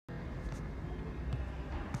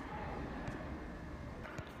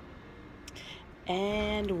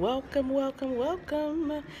And welcome, welcome,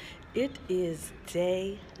 welcome. It is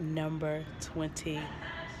day number 23,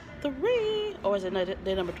 or is it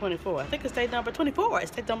day number 24? I think it's day number 24. It's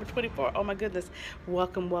day number 24. Oh my goodness.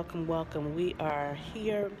 Welcome, welcome, welcome. We are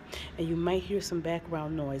here, and you might hear some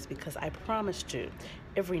background noise because I promised you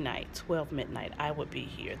every night, 12 midnight, I would be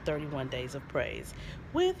here, 31 days of praise,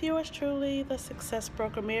 with yours truly, the Success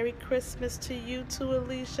Broker. Merry Christmas to you too,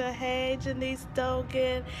 Alicia. Hey, Janice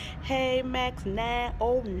Dogan. Hey, Max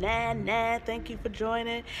 9099. Thank you for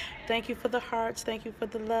joining. Thank you for the hearts. Thank you for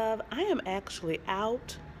the love. I am actually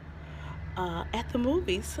out at the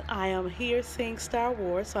movies. I am here seeing Star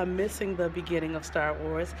Wars, so I'm missing the beginning of Star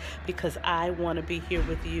Wars because I want to be here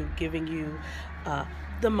with you, giving you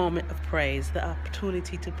the moment of praise, the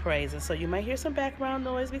opportunity to praise. And so you might hear some background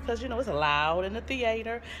noise because, it's loud in the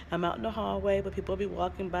theater. I'm out in the hallway, but people will be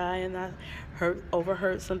walking by and I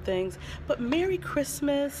overheard some things. But Merry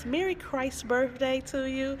Christmas, Merry Christ's birthday to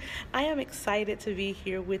you. I am excited to be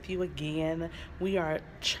here with you again. We are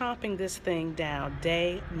chomping this thing down,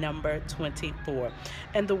 day number 24.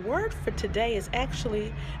 And the word for today is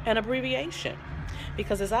actually an abbreviation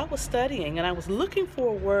because as I was studying and I was looking for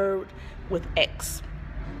a word with X,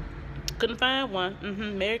 couldn't find one.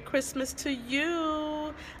 Merry Christmas to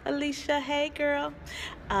you, Alicia. Hey, girl.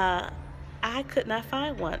 I could not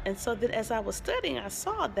find one. And so then as I was studying, I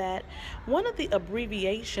saw that one of the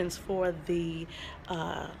abbreviations for the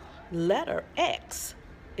letter X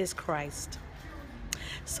is Christ.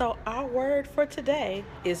 So our word for today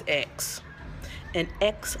is X. And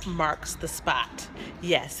X marks the spot.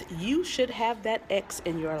 Yes, you should have that X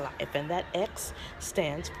in your life, and that X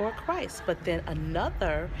stands for Christ. But then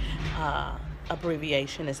another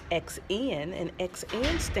abbreviation is XN, and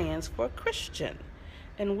XN stands for Christian.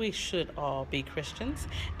 And we should all be Christians.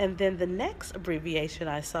 And then the next abbreviation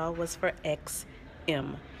I saw was for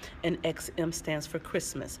XM, and XM stands for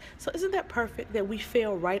Christmas. So isn't that perfect that we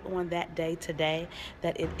feel right on that day today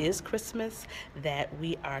that it is Christmas, that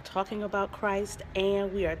we are talking about Christ,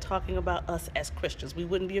 and we are talking about us as Christians. We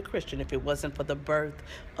wouldn't be a Christian if it wasn't for the birth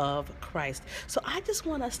of Christ. So I just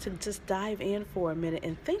want us to just dive in for a minute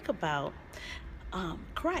and think about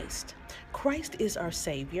Christ. Christ is our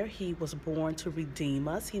Savior. He was born to redeem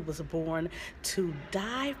us. He was born to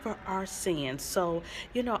die for our sins. So,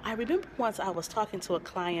 I remember once I was talking to a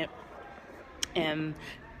client and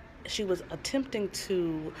she was attempting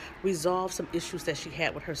to resolve some issues that she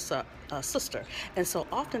had with her sister. And so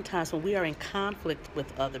oftentimes when we are in conflict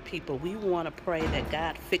with other people, we want to pray that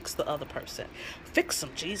God fix the other person. Fix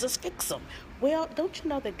them, Jesus, fix them. Well, don't you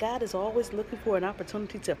know that God is always looking for an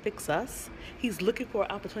opportunity to fix us? He's looking for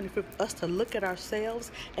an opportunity for us to look at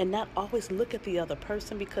ourselves and not always look at the other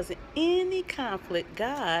person, because in any conflict,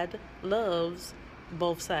 God loves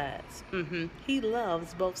both sides. He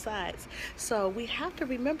loves both sides. So we have to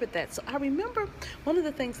remember that. So I remember one of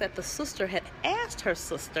the things that the sister had asked her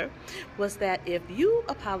sister was that if you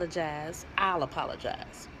apologize, I'll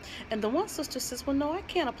apologize. And the one sister says, well, no, I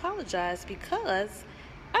can't apologize because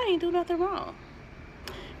I ain't do nothing wrong.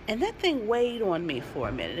 And that thing weighed on me for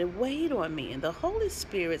a minute. It weighed on me. And the Holy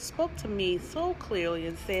Spirit spoke to me so clearly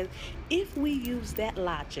and said, if we use that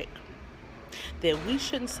logic, that we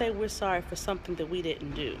shouldn't say we're sorry for something that we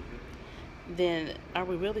didn't do, then are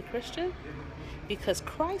we really Christian? Because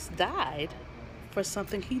Christ died for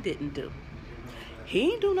something he didn't do. He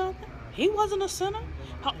didn't do nothing. He wasn't a sinner.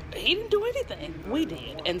 He didn't do anything. We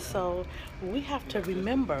did. And so we have to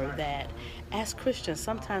remember that as Christians,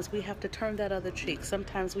 sometimes we have to turn that other cheek.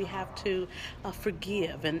 Sometimes we have to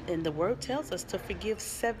forgive. And the word tells us to forgive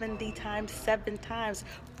 70 times, 7 times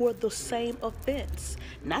for the same offense.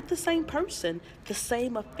 Not the same person, the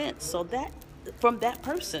same offense. So that from that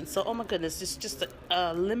person. So, oh my goodness, it's just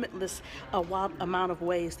a limitless wild amount of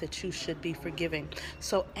ways that you should be forgiving.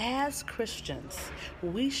 So as Christians,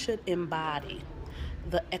 we should embody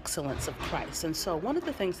the excellence of Christ. And so one of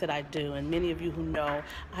the things that I do, and many of you who know,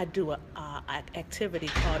 I do an activity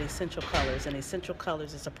called Essential Colors. And Essential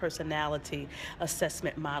Colors is a personality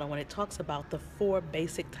assessment model, and it talks about the 4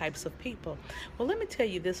 basic types of people. Well, let me tell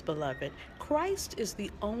you this, beloved. Christ is the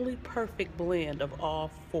only perfect blend of all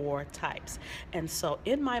 4 types. And so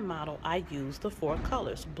in my model, I use the 4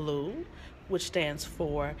 colors. Blue, which stands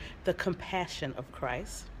for the compassion of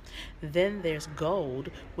Christ. Then there's gold,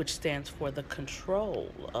 which stands for the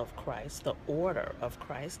control of Christ, the order of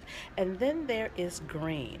Christ. And then there is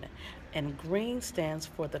green. And green stands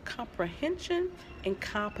for the comprehension and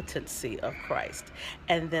competency of Christ.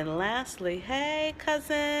 And then lastly, hey,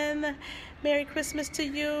 cousin, Merry Christmas to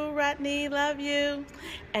you, Rodney, love you.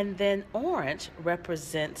 And then orange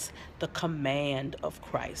represents the command of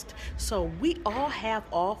Christ. So we all have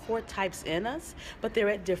all four types in us, but they're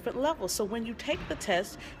at different levels. So when you take the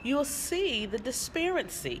test, you'll see the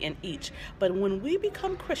disparity in each. But when we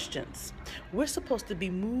become Christians, we're supposed to be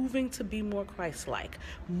moving to be more Christ-like,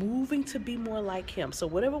 moving to be more like him. So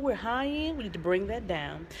whatever we're high in, we need to bring that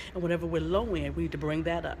down. And whatever we're low in, we need to bring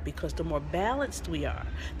that up, because the more balanced we are,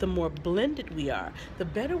 the more blended we are, the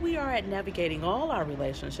better we are at navigating all our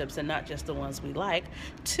relationships and not just the ones we like.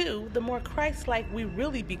 2, the more Christ-like we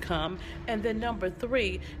really become. And then number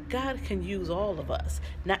 3, God can use all of us,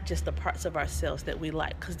 not just the parts of ourselves that we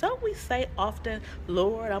like. Because don't we say often,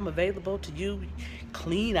 Lord, I'm available to you,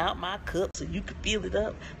 clean out my cup so you can fill it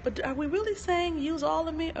up? But are we really saying use all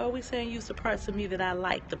of me, or are we saying use the parts of me that I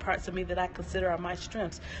like, the parts of me that I consider are my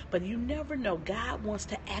strengths? But you never know. God wants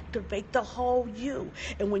to activate the whole you.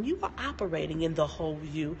 And when you are operating in the whole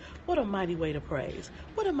you, what a mighty way to praise.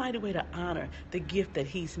 What a mighty way to honor the gift that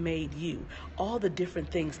he's made you. All the different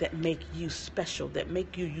things that make you special, that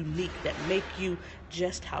make you unique, that make you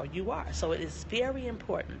just how you are. So it is very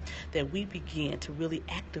important that we begin to really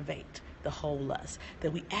activate the whole us,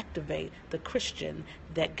 that we activate the Christian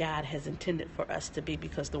that God has intended for us to be,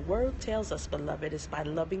 because the word tells us, beloved, is by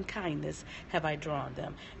loving kindness have I drawn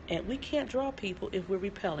them. And we can't draw people if we're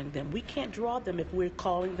repelling them. We can't draw them if we're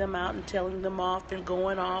calling them out and telling them off and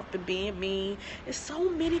going off and being mean. There's so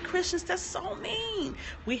many Christians that's so mean.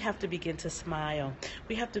 We have to begin to smile.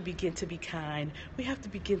 We have to begin to be kind. We have to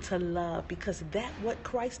begin to love, because that what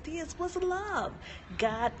Christ is was love.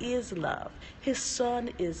 God is love. His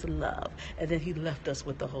Son is love. And then he left us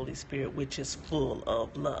with the Holy Spirit, which is full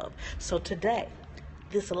of love. So today,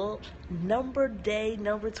 this little number day,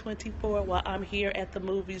 number 24, while I'm here at the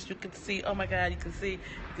movies, you can see, oh my God, you can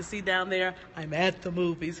see down there, I'm at the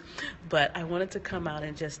movies. But I wanted to come out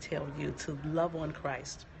and just tell you to love on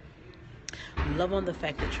Christ. Love on the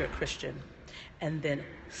fact that you're a Christian. And then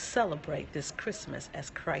celebrate this Christmas as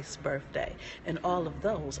Christ's birthday. And all of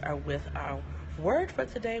those are with our word for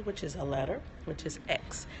today, which is a letter, which is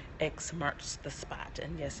X. X marks the spot.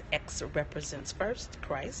 And yes, X represents first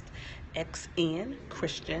Christ, XN,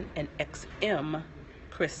 Christian, and XM,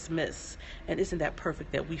 Christmas. And isn't that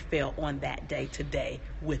perfect that we fell on that day today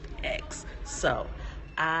with X? So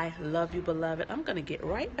I love you, beloved. I'm going to get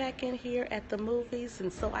right back in here at the movies,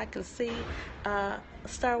 and so I can see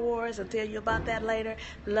Star Wars and tell you about that later.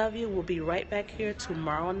 Love you. We'll be right back here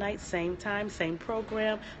tomorrow night, same time, same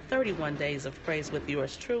program, 31 Days of Praise with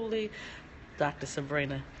yours truly, Dr.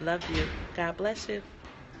 Sabrina. Love you. God bless you.